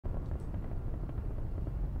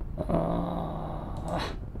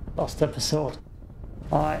Last episode,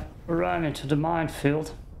 I ran into the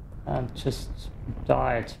minefield and just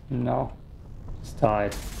died, you know, just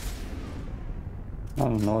died. I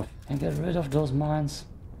don't know if you can get rid of those mines.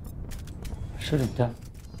 Shouldn't them?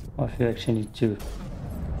 Or if you actually need to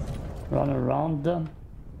run around them,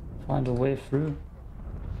 find a way through,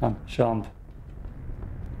 and jump.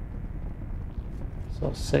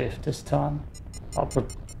 So safe this time. I'll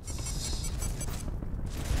put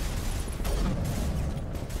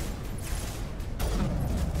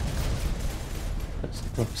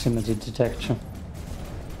proximity detection.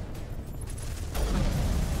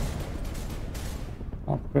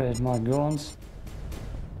 Upgrade my guns.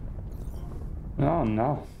 Oh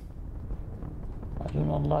no. I do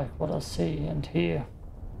not like what I see and hear.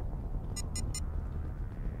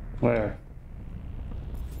 Where?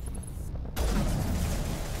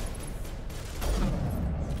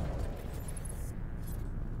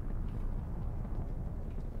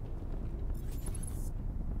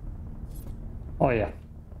 Oh yeah.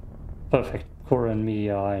 Perfect. Cora and me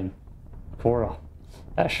are in Cora.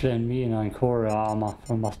 Ashley and me are in Cora armor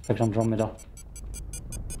from Mass Effect Andromeda.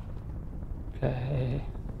 Okay.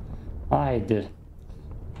 I did.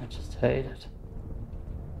 I just hate it.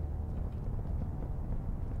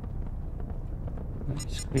 Maybe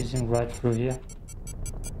squeezing right through here.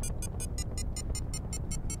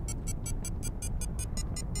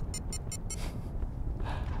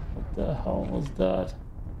 What the hell was that?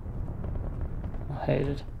 I hate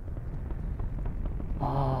it.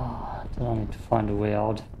 Then I need to find a way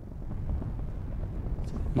out.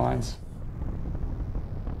 Mines.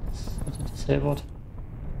 What did it say about?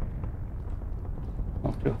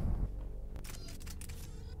 Not good.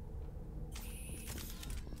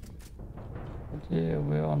 But yeah,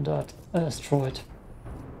 we're on that asteroid.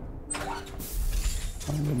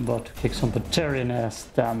 I'm about to kick some Batarian ass,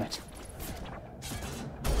 damn it.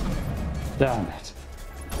 Damn it.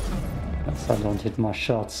 Guess I don't hit my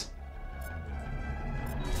shots.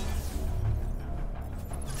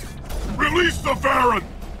 Release the Baron!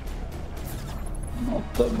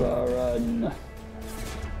 Not the Baron.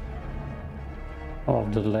 Oh,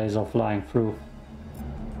 the laser flying through.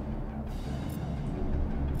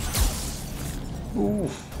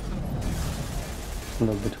 Oof. A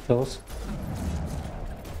little bit close.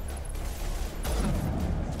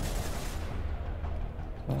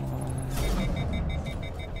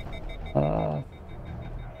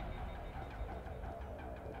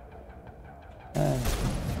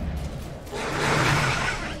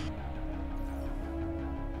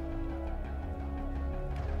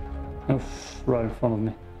 Oof, right in front of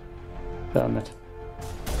me. Damn it.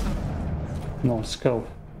 No scope.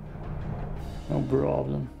 No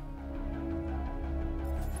problem.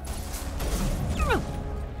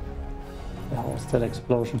 How was that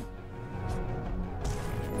explosion?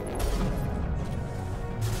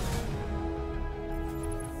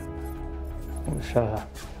 Wish I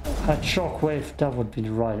had shockwave, that would be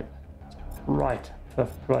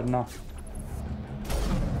perfect right now.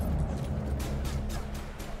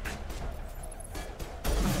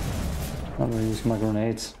 I'm gonna use my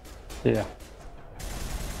grenades. Yeah.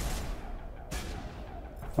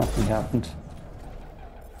 Nothing happened.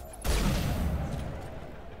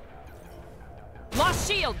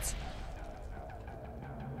 Lost shields!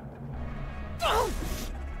 I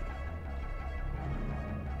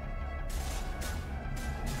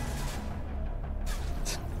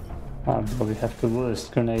probably have the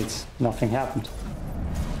worst grenades. Nothing happened.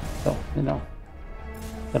 So, you know,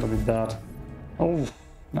 that'll be bad. Oh,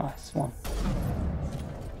 nice one.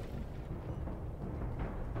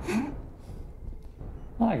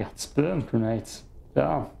 I got sperm grenades.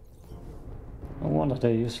 Damn. No wonder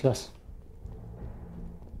they're useless.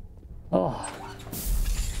 Oh.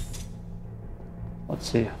 Let's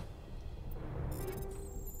see.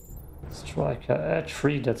 Striker at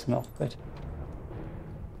 3, that's an upgrade.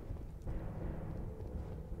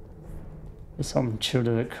 Is some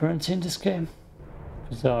chilled currency in this game?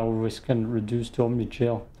 Because I always can reduce to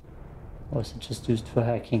Omni-Gel. Or is it just used for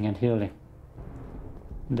hacking and healing?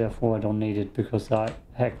 Therefore I don't need it because I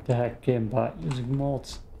hacked the hack game by using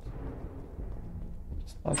mods.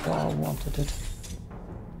 Just like how I wanted it.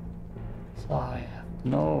 So I have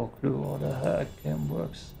no clue how the hack game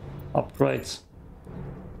works. Upgrades.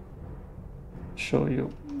 Show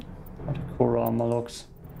you how the core armor looks.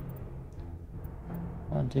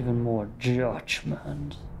 And even more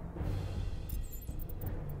judgment.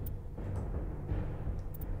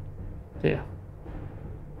 There.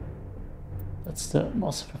 That's the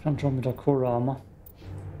Mass Effect Andromeda core armor.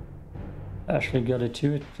 Ashley got it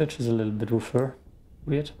too. It fetches a little bit with her.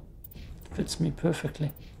 Weird. Fits me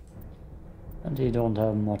perfectly. And he don't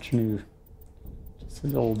have much new. Just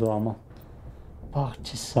his old armor.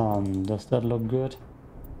 Partisan, does that look good?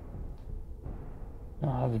 No,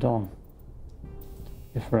 I have it on.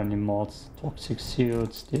 If there are any mods. Toxic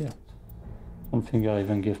suits, there. Don't think I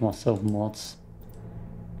even give myself mods.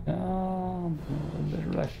 A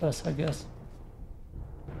bit reckless, I guess.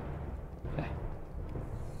 Okay.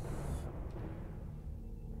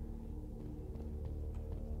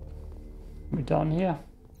 We done here?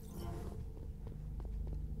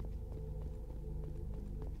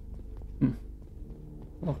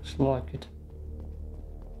 Looks like it.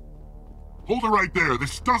 Hold it right there.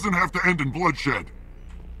 This doesn't have to end in bloodshed.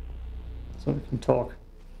 So we can talk.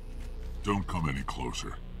 Don't come any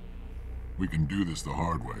closer. We can do this the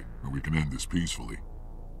hard way, or we can end this peacefully.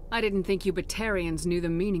 I didn't think you Batarians knew the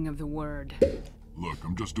meaning of the word. Look,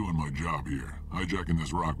 I'm just doing my job here. Hijacking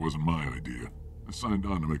this rock wasn't my idea. I signed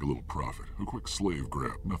on to make a little profit. A quick slave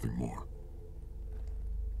grab, nothing more.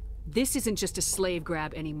 This isn't just a slave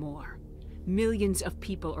grab anymore. Millions of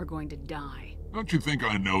people are going to die. Don't you think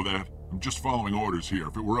I know that? I'm just following orders here.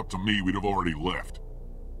 If it were up to me, we'd have already left.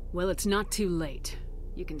 Well, it's not too late.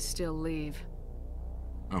 You can still leave.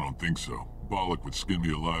 I don't think so. Balak would skin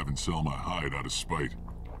me alive and sell my hide out of spite.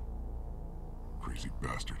 Crazy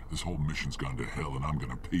bastard. This whole mission's gone to hell and I'm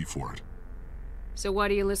gonna pay for it. So why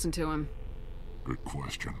do you listen to him? Good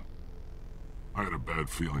question. I had a bad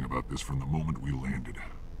feeling about this from the moment we landed.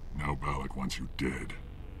 Now Balak wants you dead.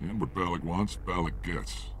 And what Balak wants, Balak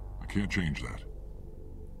gets. I can't change that.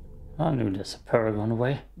 I knew there's a Paragon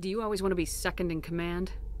away. Do you always want to be second in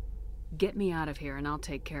command? Get me out of here and I'll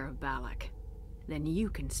take care of Balak. Then you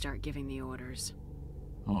can start giving the orders.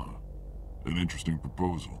 Huh. An interesting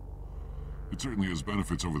proposal. It certainly has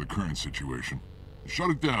benefits over the current situation. Shut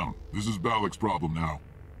it down. This is Balak's problem now.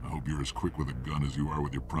 I hope you're as quick with a gun as you are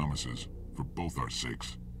with your promises. For both our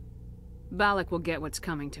sakes. Balak will get what's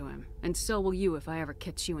coming to him, and so will you if I ever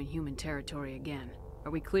catch you in human territory again.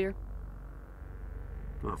 Are we clear?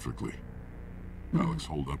 Perfectly. Balak's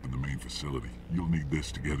holed up in the main facility. You'll need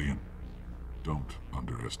this to get in. Don't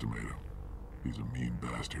underestimate him. He's a mean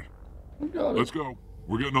bastard. Let's go.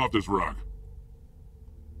 We're getting off this rock.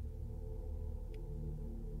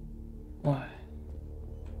 Why?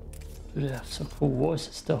 Do they have some cool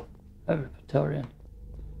voices though? Every Batarian.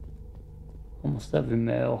 Almost every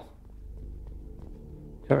male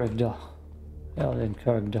character. Alien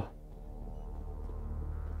character.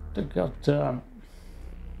 They got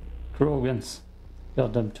Krogans.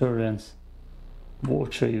 Got them Turians.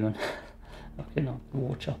 Watcher even. Okay, not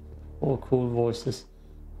Watcher. All cool voices.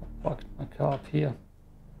 I parked my car up here.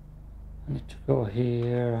 I need to go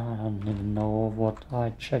here. I don't even know what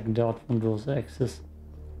I checked out from those X's.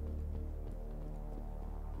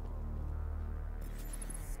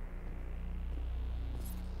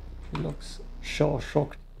 He looks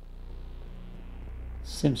shocked.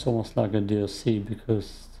 Seems almost like a DLC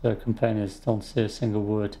because the companions don't say a single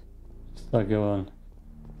word. It's like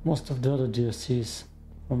most of the other DLCs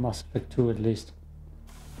from Mass Effect 2 at least.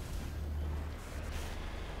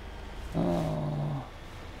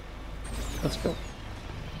 Let's go.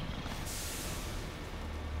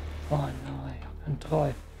 Finally, I can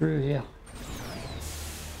drive through here.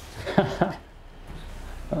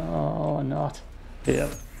 Oh, not.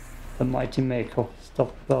 Yep. The mighty Mako.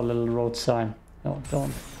 Stop our little road sign. No,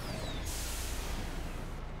 don't.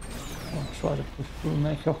 Don't try to push through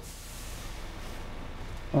Mako.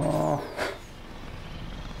 Oh.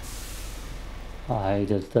 I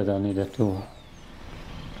hated that I needed to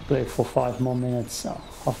play for 5 more minutes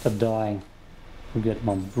after dying to get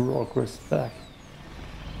my progress back.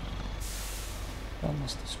 That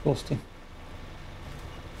was disgusting.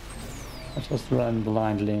 I just ran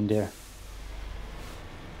blindly in there.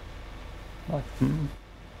 Like,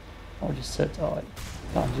 I just said I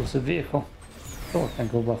can't use a vehicle. So I can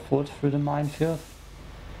go by foot through the minefield.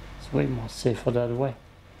 It's way more safer that way.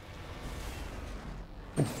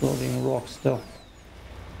 With floating rocks though.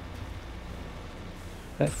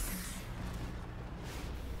 Okay.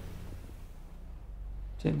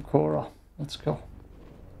 Team Cora, let's go.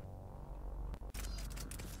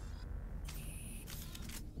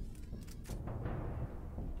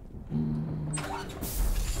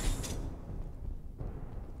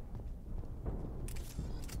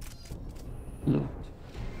 Loot.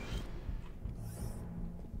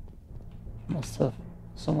 Must have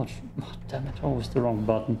so much. Oh, damn it, always the wrong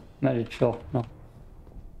button. Medichop, no.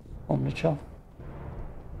 Omnichop.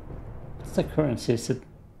 What's the currency?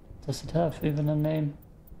 Does it have even a name?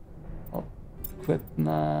 Oh,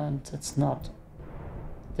 equipment. It's not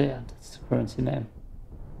there. That's the currency name.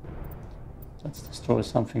 Let's destroy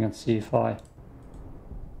something and see if I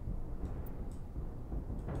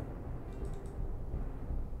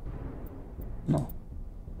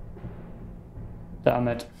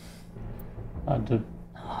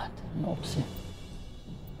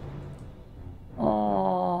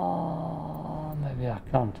Yeah, I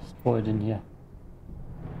can't destroy it in here.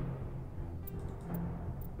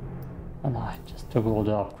 And I just took all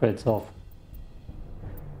the upgrades off.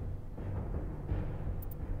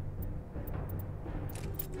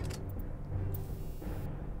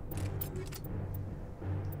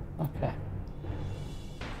 Okay.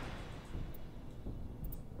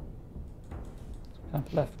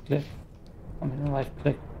 Can't left click. I mean right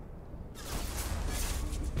click.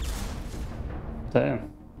 Damn.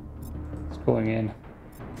 It's going in.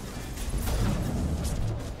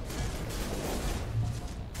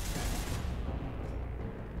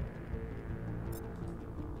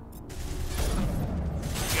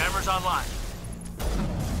 Jammers online.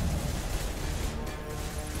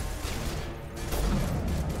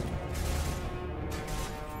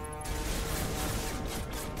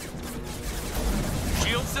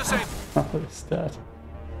 Shields disabled. What is that?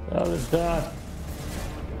 What is that?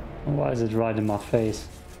 And why is it right in my face?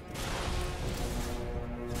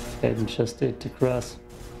 Kaidan just ate the grass.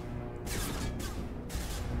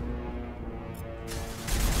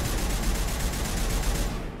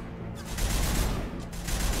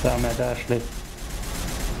 Damn it, Ashley.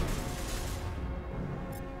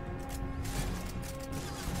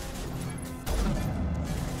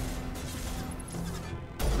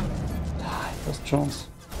 Ah, those drones.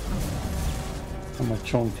 And my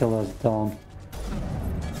drone killer is down.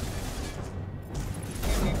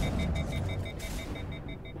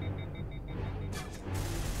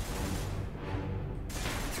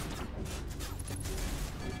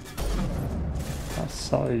 I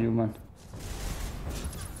saw you, human.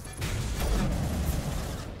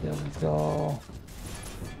 Here we go.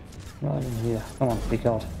 Right in here. Come on, peek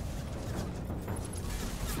out.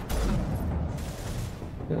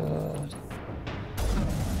 Good.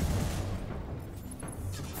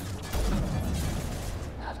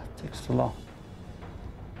 Ah, that takes too long.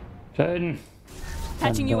 Kaidan.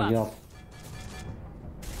 Patching you up.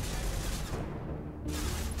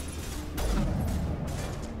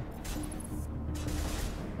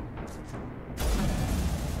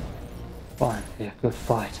 Fine, yeah, good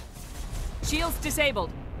fight. Shields disabled.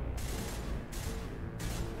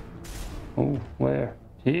 Oh, where?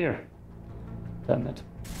 Here. Damn it.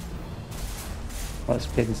 Why is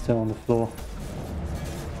Kaidan still on the floor?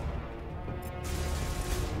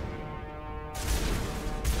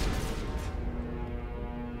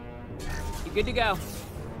 You good to go?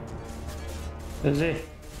 Is he?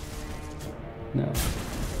 No.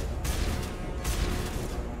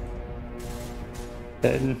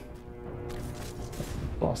 Kaidan.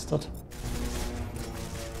 Bastard.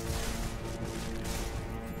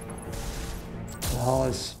 How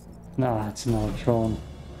is... No, it's not a drone.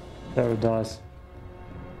 Paradise.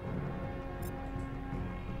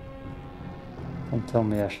 Don't tell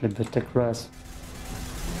me Ashley bit the grass.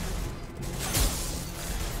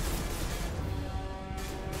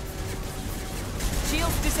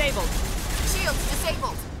 Shields disabled. Shields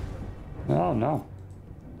disabled. Oh no.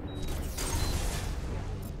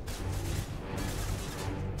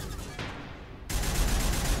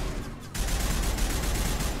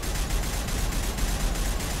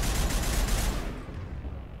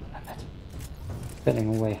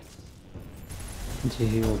 Getting away. And he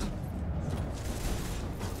healed.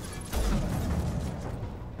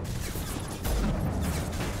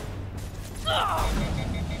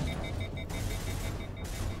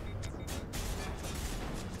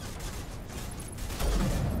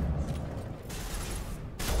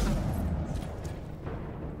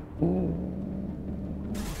 Ooh,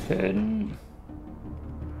 Kaidan.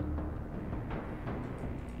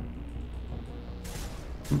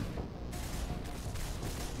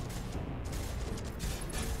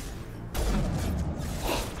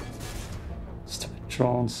 Stupid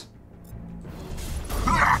drones.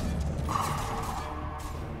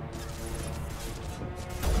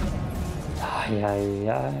 Ay, ay,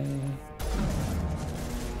 ay.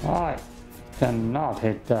 I cannot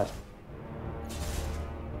hit that.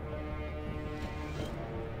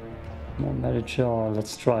 More medical.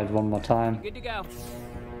 Let's try it one more time. Good to go.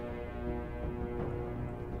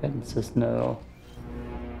 Kaidan says no.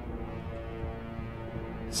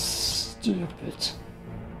 Stupid.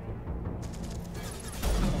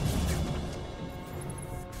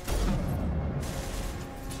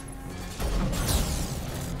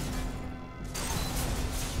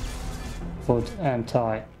 Put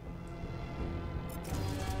anti-human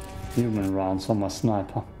rounds on my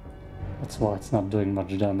sniper. That's why it's not doing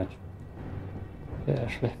much damage. Yeah,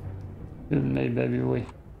 Ashley. You and me, baby, we.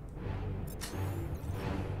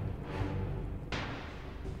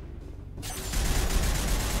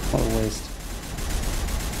 What a waste.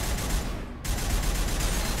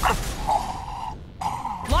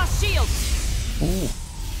 Ooh.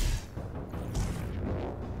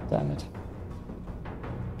 Damn it.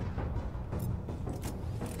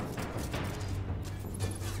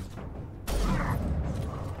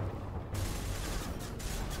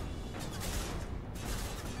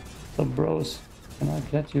 So bros, can I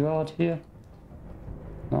get you out here?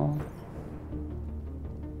 No.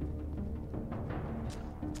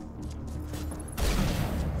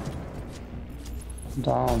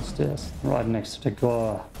 Downstairs, right next to the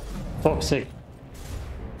door. Toxic.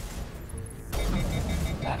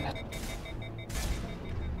 Damn it.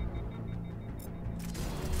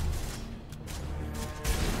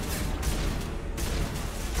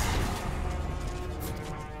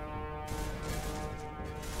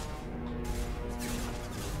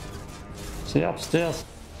 See upstairs.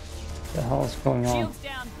 What the hell is going on? Shields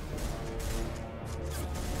down.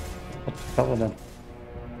 Got to cover them.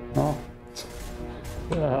 No?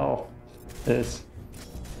 What the hell is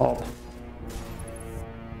up?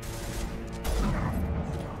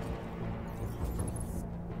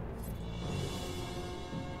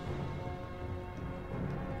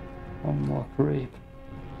 One more creep.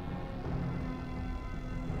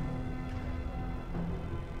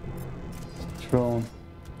 Drone.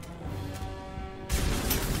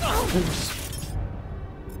 Oops.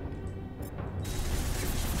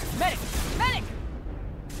 Medic! Medic!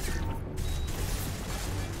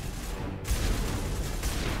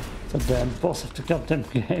 The damn boss of the goddamn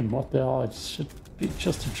game. What the hell? It should be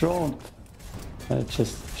just a drone. It's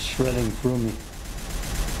just shredding through me.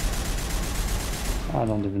 I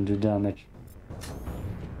don't even do damage.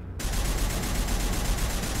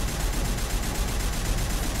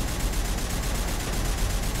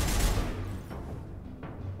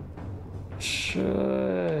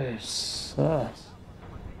 Jesus.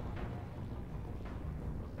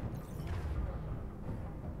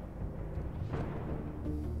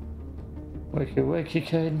 Wakey, wakey,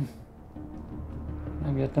 Kaidan.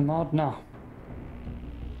 I get them out now.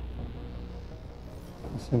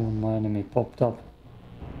 I see when my enemy popped up.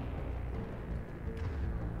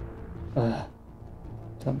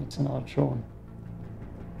 Damn, it's another drone.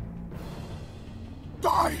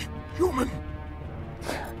 Die, human!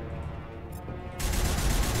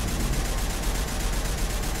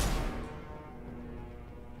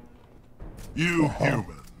 You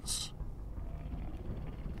humans.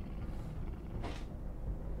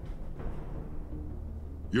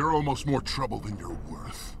 You're almost more trouble than you're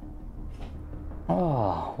worth.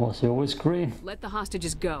 Ah, was he always green? Let the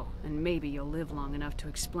hostages go, and maybe you'll live long enough to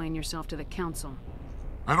explain yourself to the council.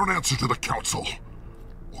 I don't answer to the council.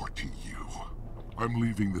 Or to you. I'm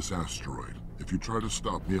leaving this asteroid. If you try to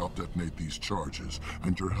stop me, I'll detonate these charges,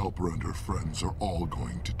 and your helper and her friends are all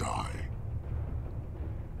going to die.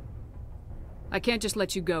 I can't just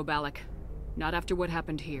let you go, Balak. Not after what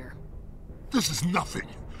happened here. This is nothing.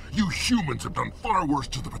 You humans have done far worse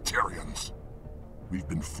to the Batarians. We've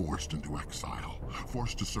been forced into exile,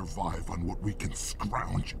 forced to survive on what we can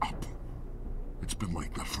scrounge up. It's been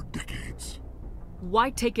like that for decades.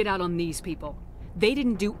 Why take it out on these people? They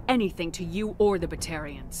didn't do anything to you or the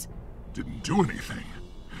Batarians. Didn't do anything.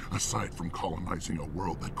 Aside from colonizing a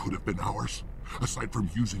world that could have been ours. Aside from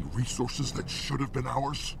using resources that should have been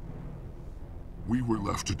ours. We were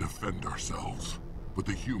left to defend ourselves, but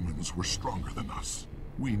the humans were stronger than us.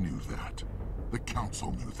 We knew that. The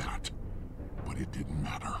Council knew that. But it didn't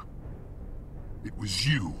matter. It was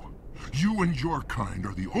you. You and your kind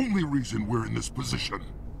are the only reason we're in this position.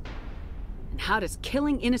 And how does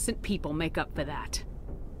killing innocent people make up for that?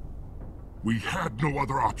 We had no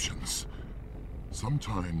other options.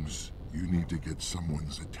 Sometimes you need to get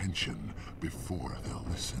someone's attention before they'll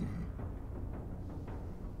listen.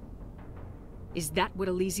 Is that what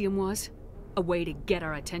Elysium was? A way to get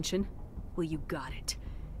our attention? Well, you got it.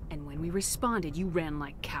 And when we responded, you ran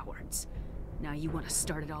like cowards. Now you want to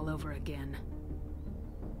start it all over again.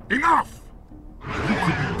 Enough! You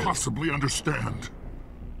couldn't possibly understand.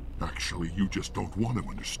 Actually, you just don't want to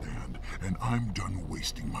understand, and I'm done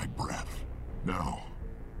wasting my breath. Now,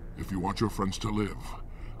 if you want your friends to live,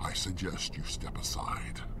 I suggest you step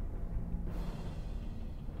aside.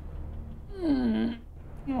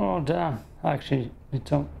 Oh damn, actually we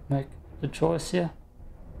don't make the choice here.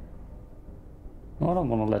 I don't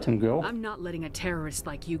want to let him go. I'm not letting a terrorist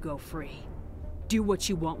like you go free. Do what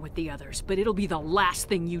you want with the others, but it'll be the last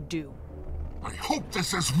thing you do. I hope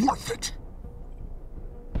this is worth it!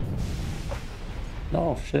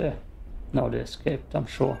 No, sure. No, they escaped, I'm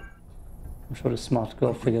sure. I'm sure the smart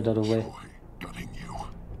girl figured out a way. Joy gutting you.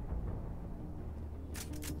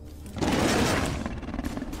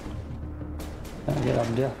 Can I get up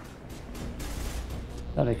there?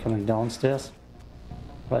 Are they coming downstairs?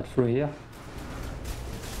 Right through here?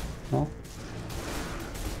 no?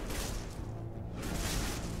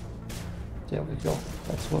 There we go.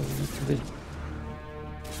 That's where we need to be.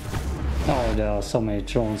 Oh, there are so many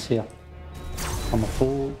drones here. I'm a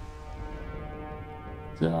fool.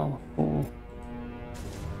 I'm a fool.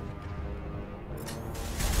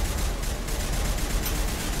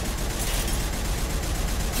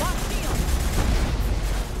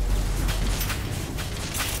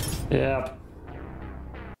 Yep.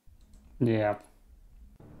 Yep.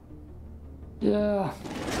 Yeah.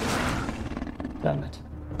 Damn it.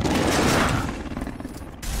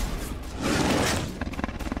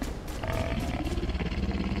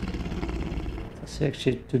 Does he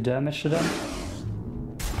actually do damage to them?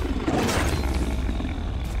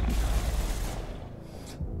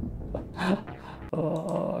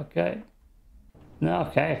 Oh, okay. No,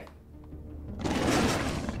 okay.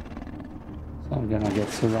 So I'm gonna get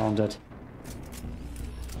surrounded.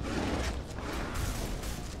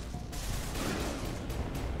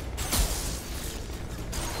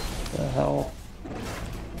 The hell?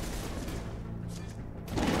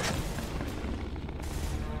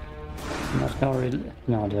 Not gonna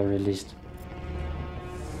no, they're released.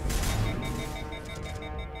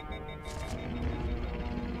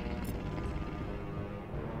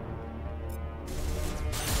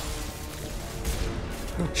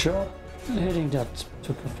 Good job hitting that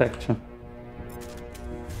to perfection.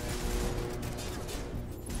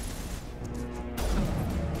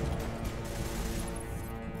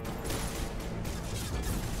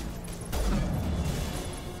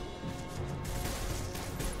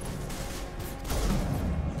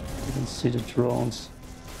 Didn't see the drones.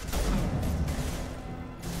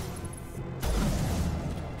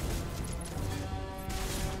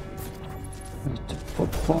 I need to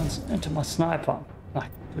put points into my sniper. I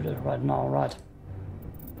can do that right now, right?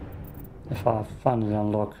 If I finally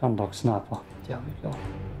unlock sniper. There we go.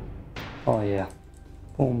 Oh yeah.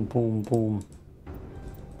 Boom, boom, boom.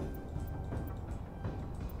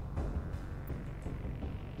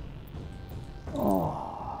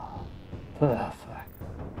 Oh, perfect.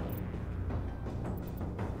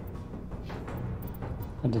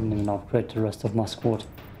 I didn't even upgrade the rest of my squad.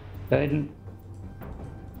 Kaidan.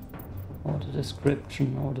 Or the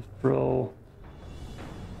description, or the throw.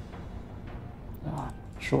 Ah,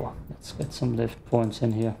 sure, let's get some lift points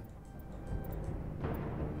in here.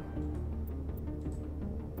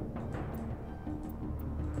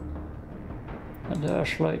 And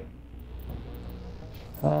Ashley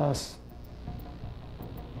has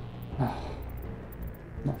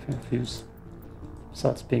nothing of use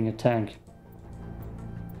besides being a tank.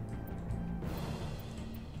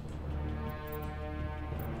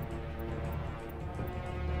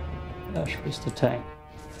 Ashley's the tank.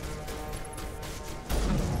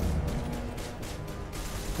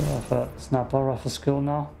 Do I have a sniper rifle skill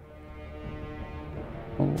now?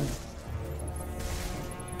 Ooh.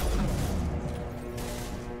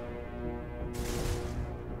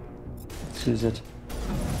 Let's use it.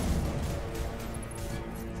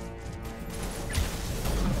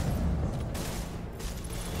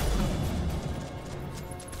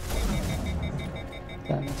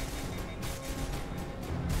 Damn it.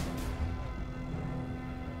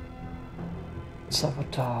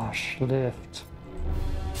 Sabotage, lift.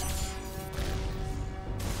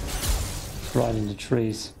 It's right in the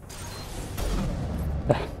trees.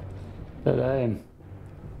 That aim.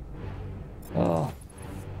 Oh.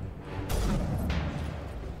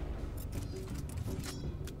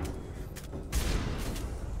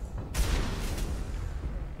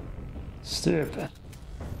 Stupid.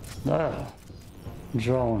 No.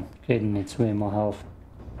 Drone. Kaidan needs way more health.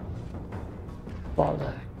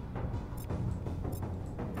 Balak.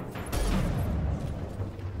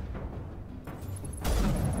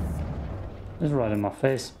 It's right in my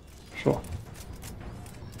face. Sure.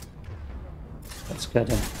 Let's get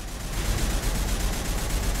him.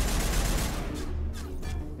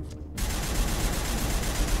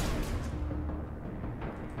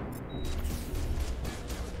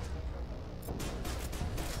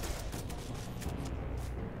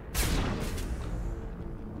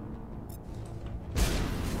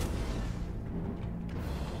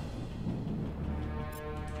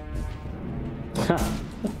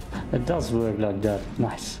 It does work like that.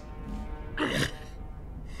 Nice.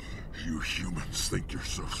 You humans think you're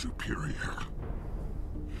so superior.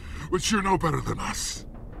 But you're no better than us.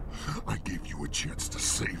 I gave you a chance to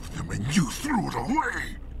save them and you threw it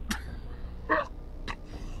away!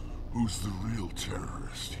 Who's the real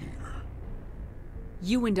terrorist here?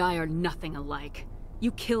 You and I are nothing alike.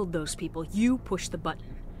 You killed those people, you pushed the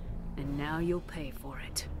button. And now you'll pay for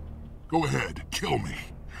it. Go ahead, kill me.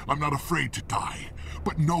 I'm not afraid to die.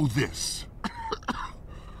 But know this.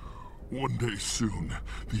 One day soon,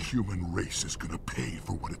 the human race is gonna pay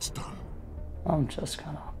for what it's done. I'm just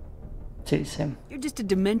gonna tease him. You're just a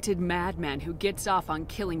demented madman who gets off on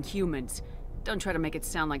killing humans. Don't try to make it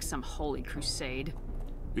sound like some holy crusade.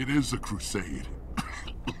 It is a crusade.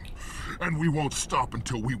 And we won't stop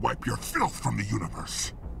until we wipe your filth from the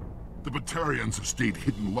universe. The Batarians have stayed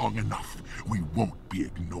hidden long enough. We won't be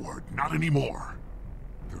ignored, not anymore.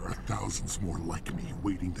 There are thousands more like me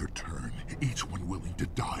waiting their turn, each one willing to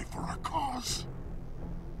die for our cause.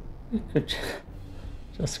 You could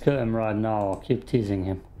just kill him right now or keep teasing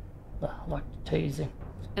him. I like teasing.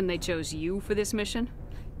 And they chose you for this mission?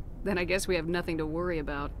 Then I guess we have nothing to worry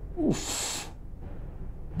about. Oof.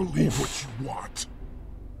 Believe what you want.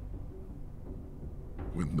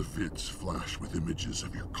 When the vids flash with images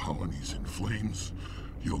of your colonies in flames,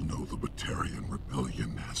 you'll know the Batarian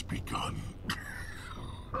rebellion has begun.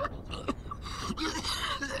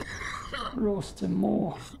 Roast him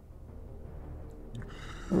more.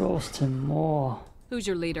 Roast him more. Who's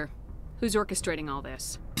your leader? Who's orchestrating all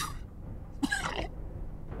this?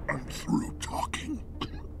 I'm through talking.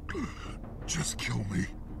 Just kill me.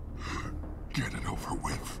 Get it over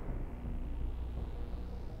with.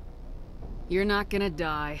 You're not gonna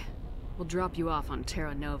die. We'll drop you off on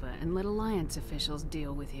Terra Nova and let Alliance officials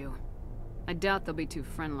deal with you. I doubt they'll be too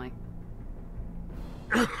friendly.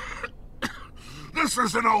 This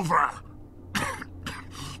isn't over!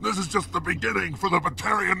 This is just the beginning for the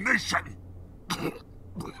Batarian nation!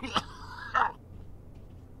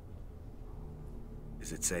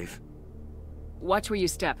 Is it safe? Watch where you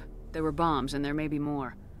step. There were bombs, and there may be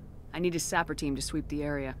more. I need a sapper team to sweep the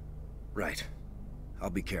area. Right. I'll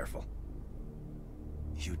be careful.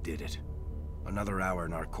 You did it. Another hour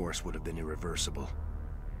and our course would have been irreversible.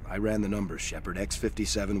 I ran the numbers, Shepard.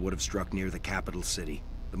 X-57 would have struck near the capital city,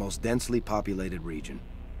 the most densely populated region.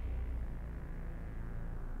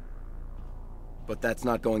 But that's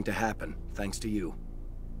not going to happen, thanks to you.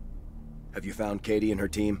 Have you found Katie and her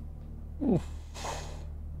team? Oof.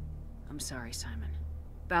 I'm sorry, Simon.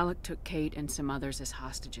 Balak took Kate and some others as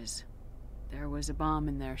hostages. There was a bomb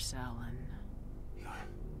in their cell, and...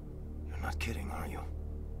 You're not kidding, are you?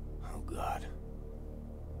 Oh, God.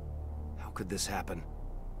 How could this happen?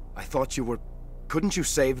 I thought you were... Couldn't you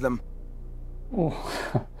save them?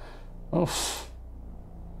 Oh. Oof.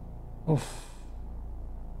 Oof.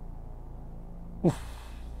 Oof.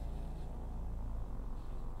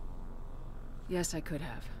 Yes, I could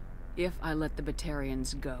have. If I let the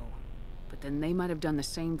Batarians go. But then they might have done the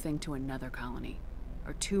same thing to another colony.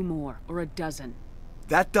 Or two more, or a dozen.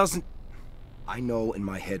 That doesn't... I know in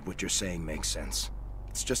my head what you're saying makes sense.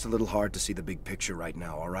 It's just a little hard to see the big picture right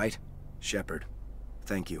now, all right? Shepard,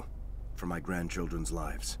 thank you for my grandchildren's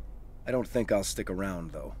lives. I don't think I'll stick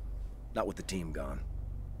around, though. Not with the team gone.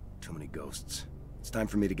 Too many ghosts. It's time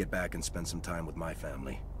for me to get back and spend some time with my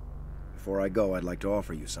family. Before I go, I'd like to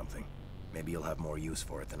offer you something. Maybe you'll have more use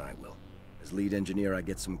for it than I will. As lead engineer, I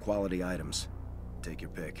get some quality items. Take your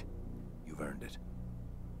pick. You've earned it.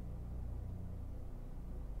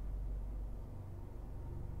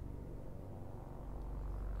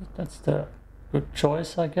 That's the good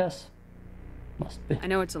choice, I guess. Must be. I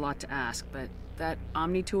know it's a lot to ask, but that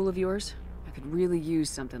Omni tool of yours, I could really use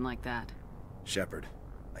something like that. Shepard,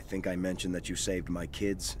 I think I mentioned that you saved my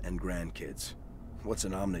kids and grandkids. What's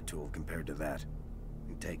an Omni tool compared to that?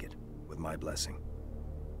 You take it, with my blessing.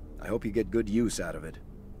 I hope you get good use out of it.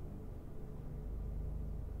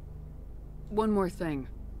 One more thing.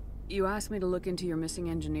 You asked me to look into your missing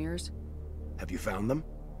engineers? Have you found them?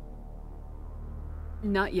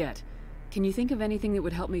 Not yet. Can you think of anything that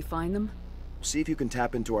would help me find them? See if you can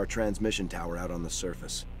tap into our transmission tower out on the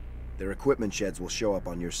surface. Their equipment sheds will show up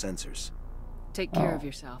on your sensors. Take care of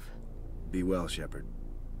yourself. Be well, Shepard.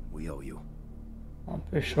 We owe you. I'm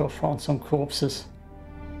pretty sure I found some corpses.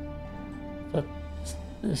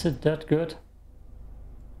 Is it that good?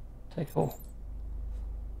 Take all.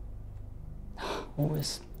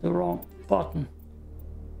 Always the wrong button.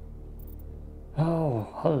 Oh,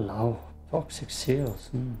 hello. Toxic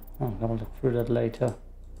seals. I'm gonna look through that later.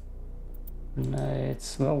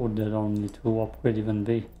 Grenades. Where would that only to upgrade even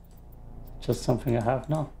be? Just something I have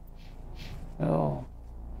now. Oh.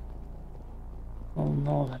 Oh,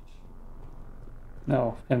 knowledge.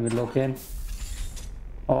 No, can we look in?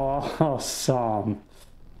 Oh, awesome.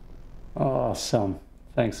 Awesome.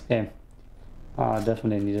 Thanks, game. I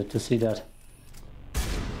definitely needed to see that.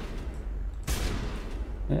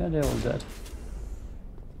 Yeah, they're all dead.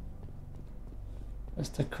 Is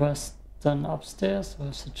the quest done upstairs, or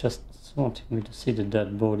is it just wanting me to see the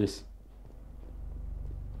dead bodies?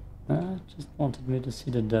 Just wanted me to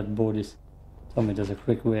see the dead bodies. Tell me there's a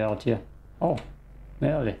quick way out here. Oh,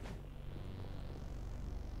 merely.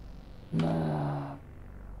 Nah.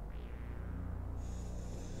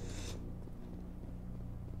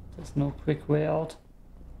 There's no quick way out.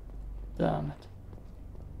 Damn it.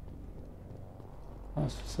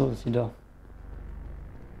 Nice facility though.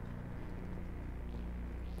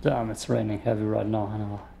 Damn, it's raining heavy right now. I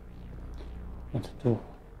know. Wanted to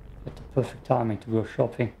get the perfect timing to go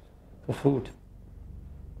shopping for food.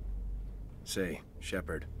 Say,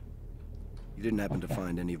 Shepard, you didn't happen to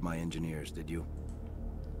find any of my engineers, did you?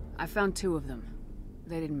 I found 2 of them.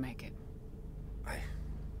 They didn't make it.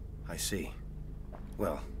 I see.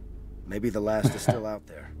 Well, maybe the last is still out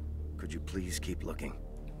there. Could you please keep looking?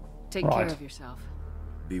 Take care of yourself.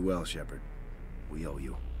 Be well, Shepard. We owe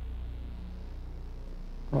you.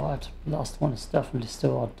 Right, last one is definitely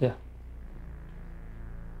still out there.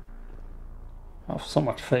 I have so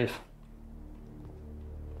much faith.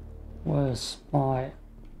 Where's my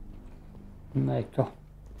maker?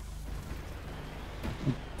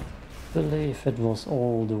 I believe it was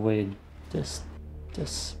all the way this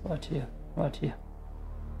right here.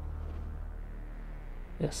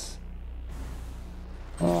 Yes.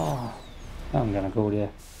 Oh, I'm gonna go there.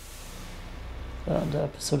 And the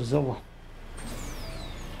episode is over.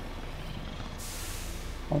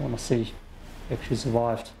 I wanna see if she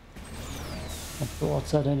survived. I'll go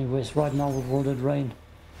outside anyways, right now with all that rain.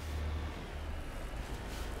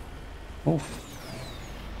 Oof.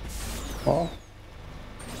 Well,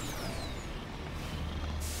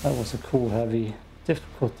 that was a cool, heavy,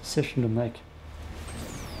 difficult decision to make.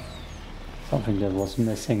 Something that was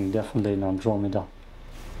missing definitely in Andromeda.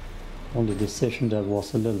 Only decision that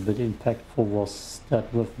was a little bit impactful was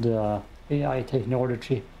that with the AI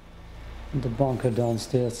technology in the bunker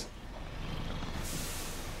downstairs.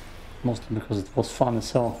 Mostly because it was fun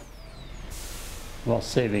as hell. While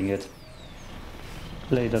saving it.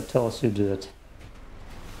 Later tells you that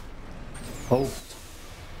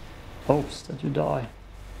hopes that you die.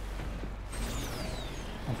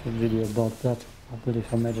 I have a video about that. I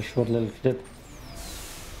believe I made a short little clip,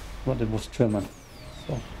 but it was German,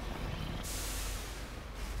 so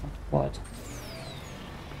not quite.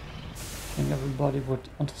 I think everybody would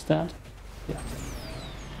understand. Yeah.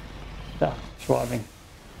 Yeah, driving.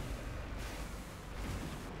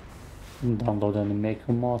 Didn't download any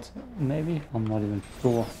maker mods, maybe? I'm not even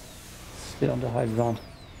sure. Stay on the high ground.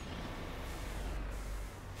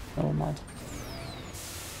 Never mind.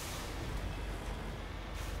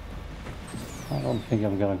 I don't think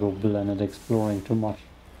I'm gonna go blended exploring too much.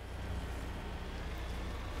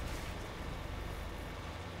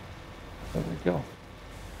 There we go.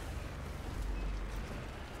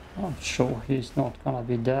 I'm sure he's not gonna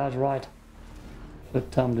be dead, right?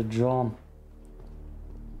 Flip down the drum.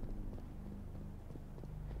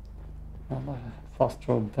 I'm gonna fast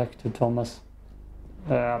throw back to Thomas.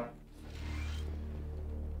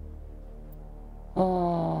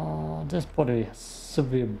 This body has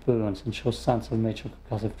severe burns and shows signs of major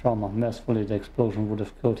concussive trauma. Mercifully, the explosion would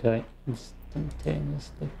have killed her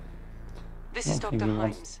instantaneously. This is Dr.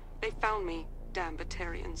 Himes. They found me, damn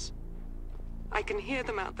Batarians. I can hear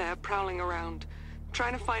them out there prowling around,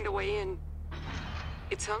 trying to find a way in.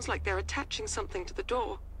 It sounds like they're attaching something to the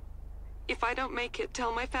door. If I don't make it,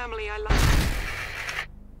 tell my family I love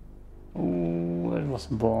them. Ooh, it was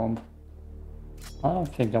a bomb. I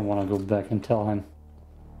don't think I want to go back and tell him.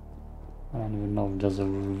 I don't even know if there's a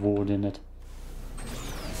reward in it.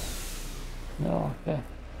 No, okay.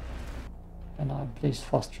 Can I please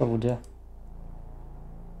fast travel there?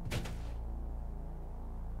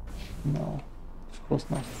 No, of course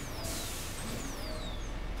not.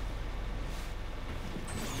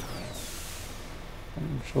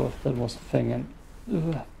 I'm not sure if that was a thing in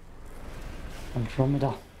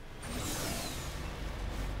Andromeda.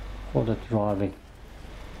 For the driving.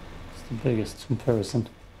 It's the biggest comparison.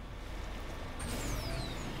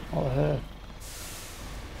 Oh, hey.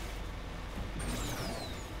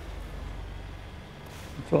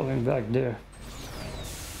 Driving back there.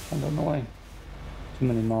 And annoying. Too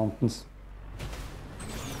many mountains.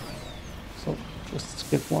 So just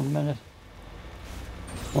skip 1 minute.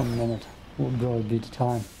 1 minute will probably be the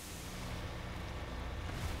time.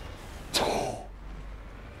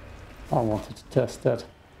 I wanted to test that.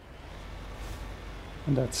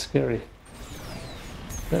 And that's scary.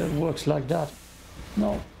 That it works like that.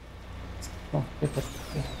 No. Oh, it's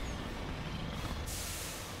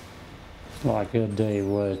like a day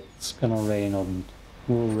where it's gonna rain on,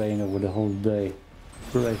 will rain over the whole day.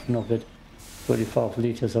 Duration of it, 35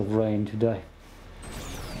 liters of rain today.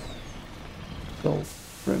 So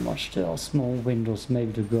Pretty much there are small windows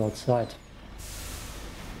maybe to go outside.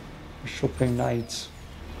 Shopping nights.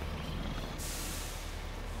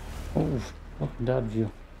 Oh, look at that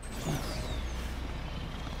view.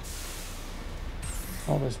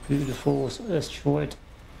 Oh, that's beautiful asteroid.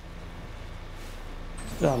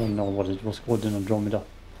 I don't know what it was called in Andromeda.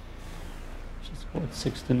 Just called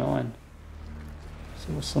 69.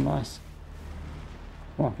 So it was so nice.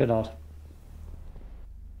 Come on, get out.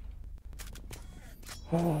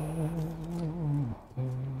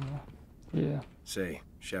 Yeah. Say,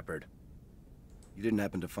 Shepard, you didn't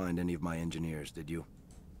happen to find any of my engineers, did you?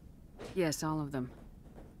 Yes, all of them.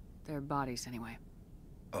 Their bodies, anyway.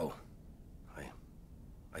 Oh,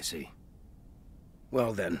 I see.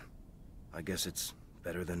 Well then, I guess it's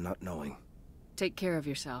better than not knowing. Take care of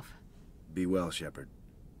yourself. Be well, Shepard.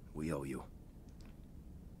 We owe you.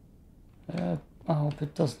 I hope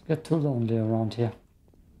it doesn't get too lonely around here.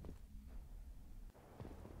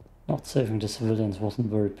 Not saving the civilians wasn't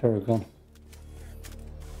very Paragon.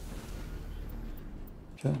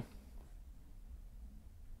 Okay.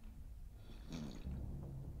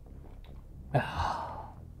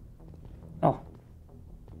 Oh.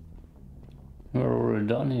 We're already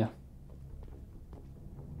done here.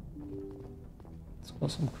 Let's go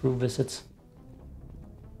some crew visits.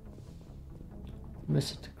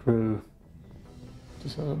 Visit the crew.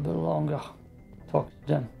 Just a little bit longer. Talk to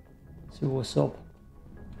them. See what's up.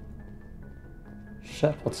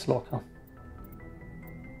 Shepard's locker.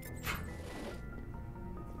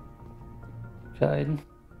 Kaidan.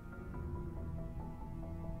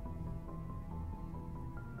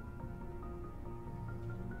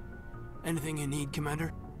 Anything you need,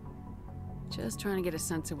 Commander? Just trying to get a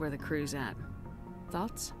sense of where the crew's at.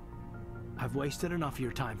 Thoughts? I've wasted enough of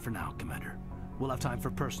your time for now, Commander. We'll have time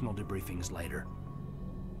for personal debriefings later.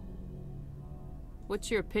 What's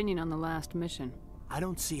your opinion on the last mission? I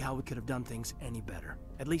don't see how we could have done things any better.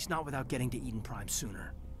 At least not without getting to Eden Prime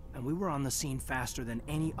sooner. And we were on the scene faster than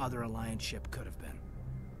any other Alliance ship could have been.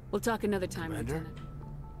 We'll talk another time, Commander? Lieutenant.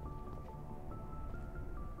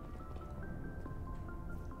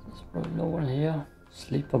 There's probably no one here.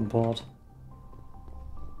 Sleep on board.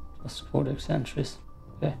 Just codex entries.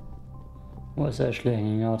 Okay. Where's Ashley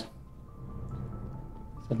hanging out?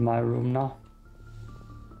 Is that my room now?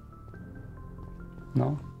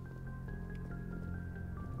 No?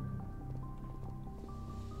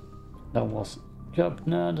 That was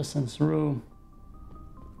Captain Anderson's room.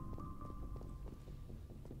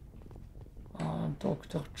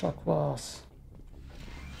 Dr. Chakwas.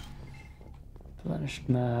 Vanished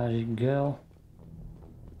magic girl.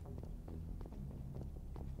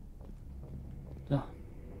 Yeah.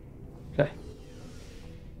 Okay.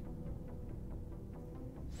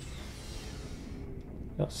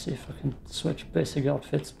 Let's see if I can switch basic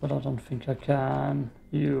outfits, but I don't think I can.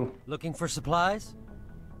 You. Looking for supplies?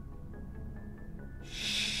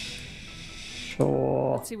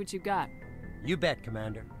 Sure. Let's see what you got. You bet,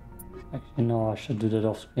 Commander. Actually, no, I should do that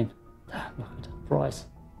off screen. Damn, look at that price.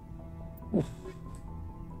 Oof.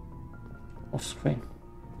 Off screen.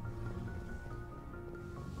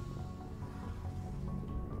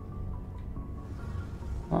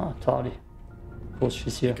 Ah, Tali. Of course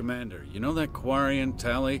she's here. Hey, Commander, you know that Quarian,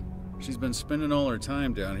 Tali? She's been spending all her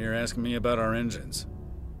time down here asking me about our engines.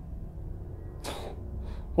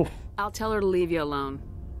 Oof. I'll tell her to leave you alone.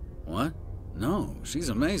 What? No, she's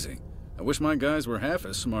amazing. I wish my guys were half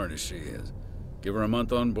as smart as she is. Give her a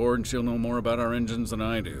month on board and she'll know more about our engines than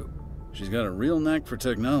I do. She's got a real knack for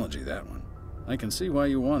technology, that one. I can see why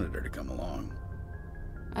you wanted her to come along.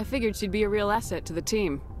 I figured she'd be a real asset to the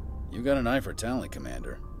team. You got an eye for talent,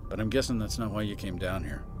 Commander, but I'm guessing that's not why you came down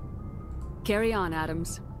here. Carry on,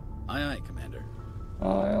 Adams. Aye, aye, Commander. Aye,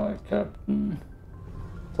 aye, Captain.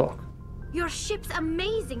 Talk. Your ship's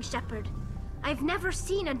amazing, Shepard. I've never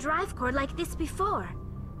seen a drive core like this before.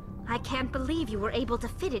 I can't believe you were able to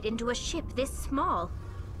fit it into a ship this small.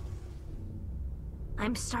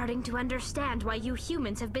 I'm starting to understand why you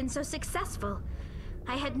humans have been so successful.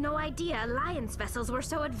 I had no idea Alliance vessels were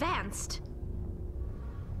so advanced.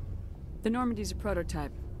 The Normandy's a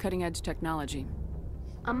prototype, cutting-edge technology.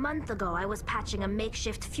 A month ago, I was patching a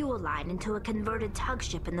makeshift fuel line into a converted tug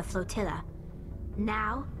ship in the flotilla.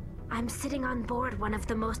 Now, I'm sitting on board one of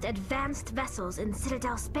the most advanced vessels in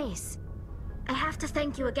Citadel space. I have to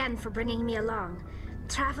thank you again for bringing me along.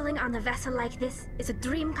 Traveling on a vessel like this is a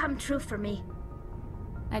dream come true for me.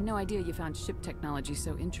 I had no idea you found ship technology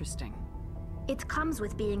so interesting. It comes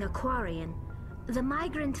with being a Quarian. The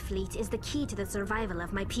migrant fleet is the key to the survival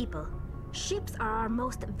of my people. Ships are our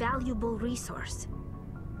most valuable resource.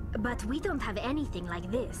 But we don't have anything like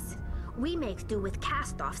this. We make do with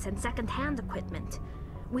cast-offs and second-hand equipment.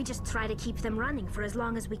 We just try to keep them running for as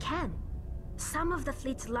long as we can. Some of the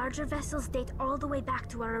fleet's larger vessels date all the way back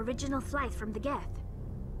to our original flight from the Geth.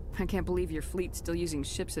 I can't believe your fleet's still using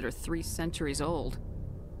ships that are 3 centuries old.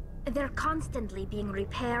 They're constantly being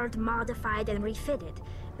repaired, modified, and refitted.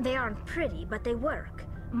 They aren't pretty, but they work.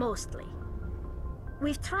 Mostly.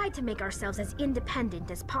 We've tried to make ourselves as independent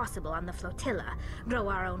as possible on the flotilla, grow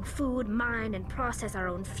our own food, mine, and process our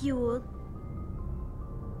own fuel.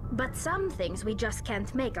 But some things we just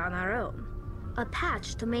can't make on our own. A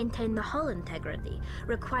patch to maintain the hull integrity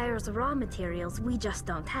requires raw materials we just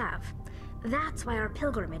don't have. That's why our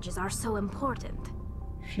pilgrimages are so important.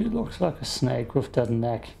 She looks like a snake with that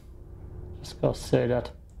neck. Just gotta say that.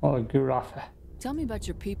 Or a giraffe. Tell me about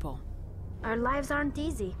your people. Our lives aren't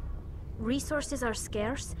easy. Resources are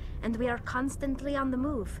scarce, and we are constantly on the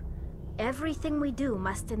move. Everything we do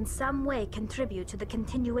must in some way contribute to the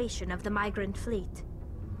continuation of the migrant fleet.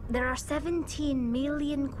 There are 17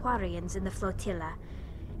 million Quarians in the flotilla,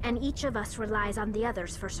 and each of us relies on the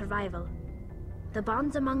others for survival. The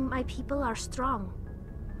bonds among my people are strong.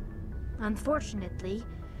 Unfortunately,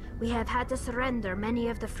 we have had to surrender many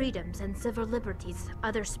of the freedoms and civil liberties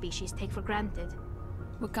other species take for granted.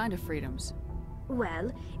 What kind of freedoms?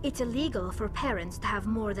 Well, it's illegal for parents to have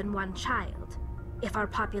more than one child. If our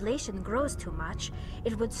population grows too much,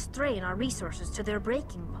 it would strain our resources to their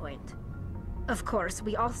breaking point. Of course,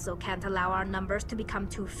 we also can't allow our numbers to become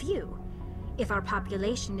too few. If our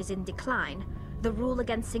population is in decline, the rule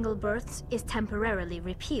against single births is temporarily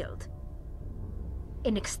repealed.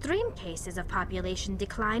 In extreme cases of population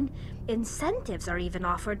decline, incentives are even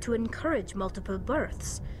offered to encourage multiple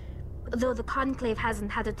births, though the Conclave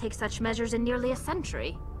hasn't had to take such measures in nearly a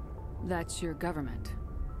century. That's your government.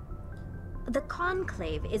 The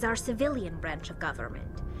Conclave is our civilian branch of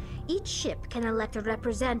government. Each ship can elect a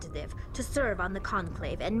representative to serve on the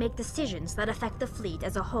Conclave and make decisions that affect the fleet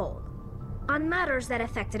as a whole. On matters that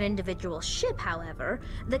affect an individual ship, however,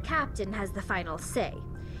 the captain has the final say.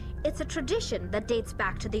 It's a tradition that dates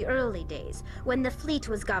back to the early days, when the fleet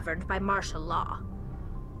was governed by martial law.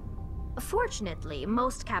 Fortunately,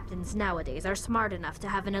 most captains nowadays are smart enough to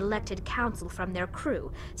have an elected council from their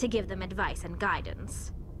crew to give them advice and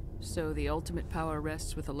guidance. So the ultimate power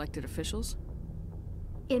rests with elected officials?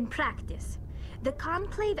 In practice, the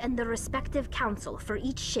Conclave and the respective council for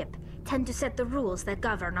each ship tend to set the rules that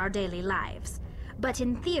govern our daily lives. But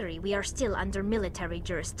in theory, we are still under military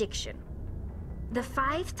jurisdiction. The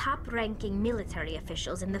 5 top-ranking military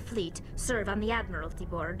officials in the fleet serve on the Admiralty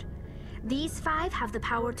Board. These 5 have the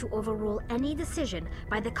power to overrule any decision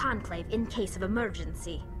by the Conclave in case of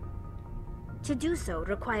emergency. To do so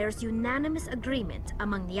requires unanimous agreement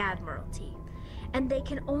among the Admiralty, and they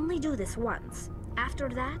can only do this once. After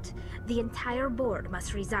that, the entire board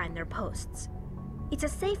must resign their posts. It's a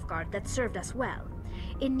safeguard that served us well.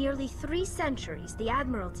 In nearly 3 centuries, the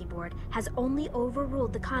Admiralty Board has only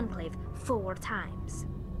overruled the Conclave 4 times.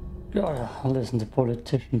 Gotta listen to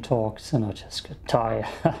politician talks and I just get tired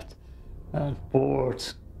and bored.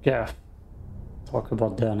 Geth. Talk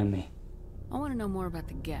about the enemy. I want to know more about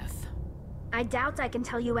the Geth. I doubt I can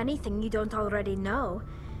tell you anything you don't already know.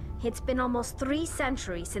 It's been almost 3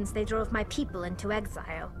 centuries since they drove my people into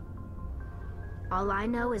exile. All I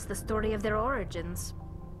know is the story of their origins.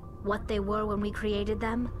 What they were when we created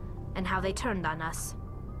them, and how they turned on us.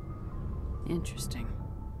 Interesting.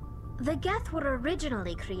 The Geth were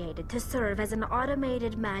originally created to serve as an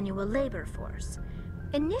automated manual labor force.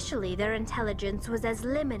 Initially, their intelligence was as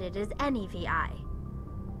limited as any VI.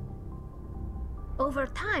 Over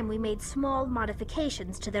time, we made small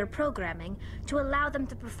modifications to their programming to allow them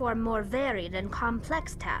to perform more varied and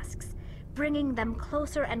complex tasks, bringing them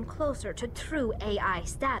closer and closer to true AI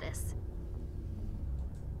status.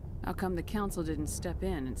 How come the Council didn't step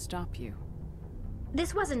in and stop you?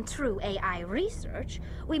 This wasn't true AI research.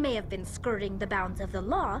 We may have been skirting the bounds of the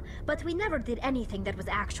law, but we never did anything that was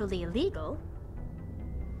actually illegal.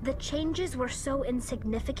 The changes were so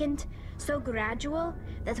insignificant, so gradual,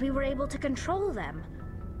 that we were able to control them.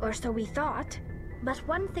 Or so we thought. But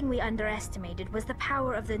one thing we underestimated was the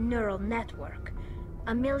power of the neural network.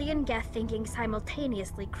 A million Geth thinking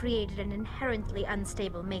simultaneously created an inherently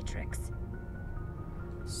unstable matrix.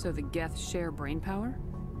 So the Geth share brainpower?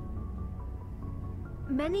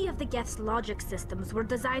 Many of the Geth's logic systems were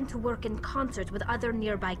designed to work in concert with other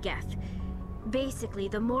nearby Geth. Basically,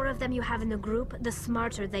 the more of them you have in a group, the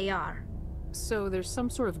smarter they are. So there's some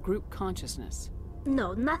sort of group consciousness?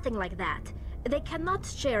 No, nothing like that. They cannot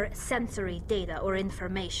share sensory data or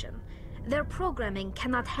information. Their programming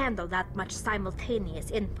cannot handle that much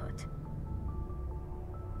simultaneous input.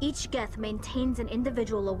 Each Geth maintains an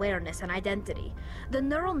individual awareness and identity. The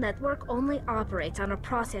neural network only operates on a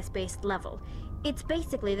process-based level. It's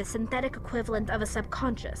basically the synthetic equivalent of a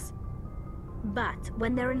subconscious. But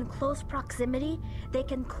when they're in close proximity, they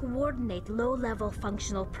can coordinate low-level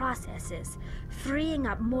functional processes, freeing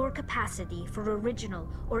up more capacity for original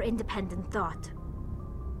or independent thought.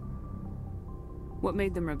 What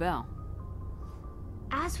made them rebel?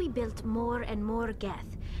 As we built more and more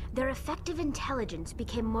Geth, their effective intelligence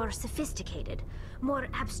became more sophisticated, more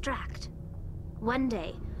abstract. One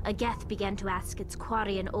day, a Geth began to ask its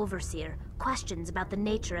Quarian overseer questions about the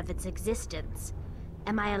nature of its existence.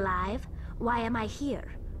 Am I alive? Why am I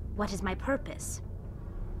here? What is my purpose?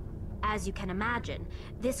 As you can imagine,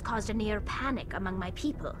 this caused a near panic among my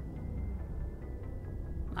people.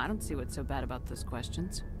 I don't see what's so bad about those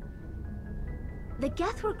questions. The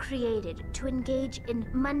Geth were created to engage in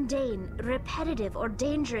mundane, repetitive, or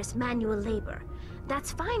dangerous manual labor.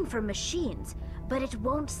 That's fine for machines, but it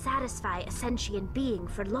won't satisfy a sentient being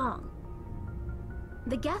for long.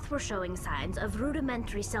 The Geth were showing signs of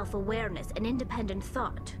rudimentary self-awareness and independent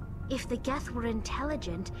thought. If the Geth were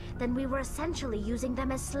intelligent, then we were essentially using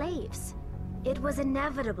them as slaves. It was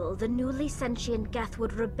inevitable the newly sentient Geth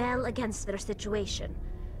would rebel against their situation.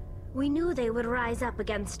 We knew they would rise up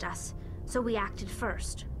against us, so we acted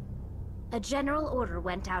first. A general order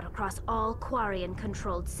went out across all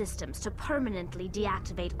Quarian-controlled systems to permanently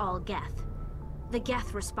deactivate all Geth. The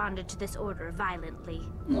Geth responded to this order violently.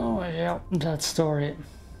 Oh yeah, that story.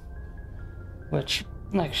 Which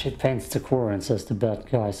actually paints the Quarians as the bad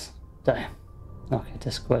guys. Damn. Okay,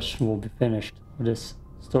 this question will be finished. This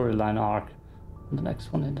storyline arc. The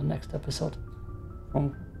next one in the next episode.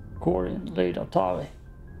 From Quarian leader Tali.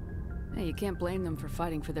 Hey, you can't blame them for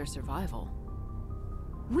fighting for their survival.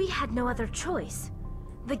 We had no other choice.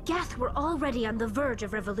 The Geth were already on the verge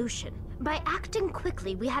of revolution. By acting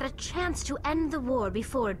quickly, we had a chance to end the war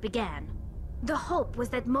before it began. The hope was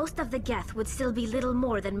that most of the Geth would still be little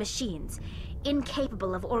more than machines,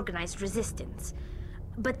 incapable of organized resistance.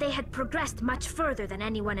 But they had progressed much further than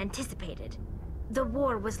anyone anticipated. The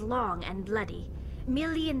war was long and bloody.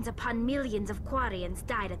 Millions upon millions of Quarians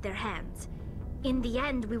died at their hands. In the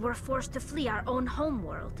end, we were forced to flee our own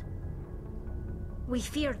homeworld. We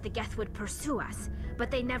feared the Geth would pursue us,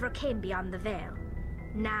 but they never came beyond the Veil.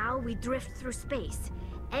 Now we drift through space,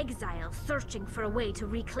 exile searching for a way to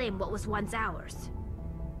reclaim what was once ours.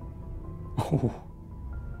 Oh.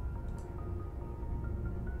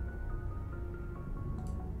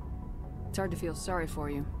 It's hard to feel sorry for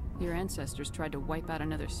you. Your ancestors tried to wipe out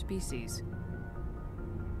another species.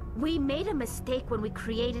 We made a mistake when we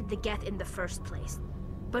created the Geth in the first place.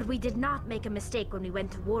 But we did not make a mistake when we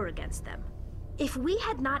went to war against them. If we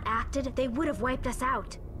had not acted, they would have wiped us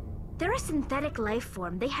out. They're a synthetic life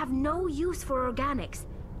form. They have no use for organics.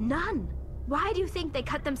 None. Why do you think they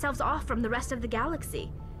cut themselves off from the rest of the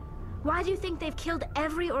galaxy? Why do you think they've killed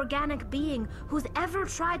every organic being who's ever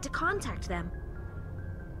tried to contact them?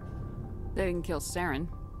 They didn't kill Saren.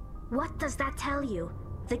 What does that tell you?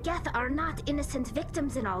 The Geth are not innocent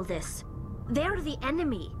victims in all this. They're the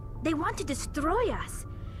enemy. They want to destroy us.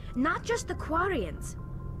 Not just the Quarians.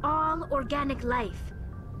 All organic life.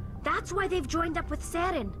 That's why they've joined up with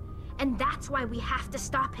Saren. And that's why we have to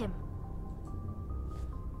stop him.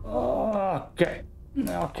 Okay.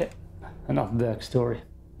 Okay. Enough backstory.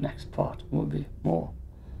 Next part will be more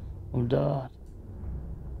of that.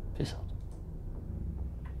 Peace out.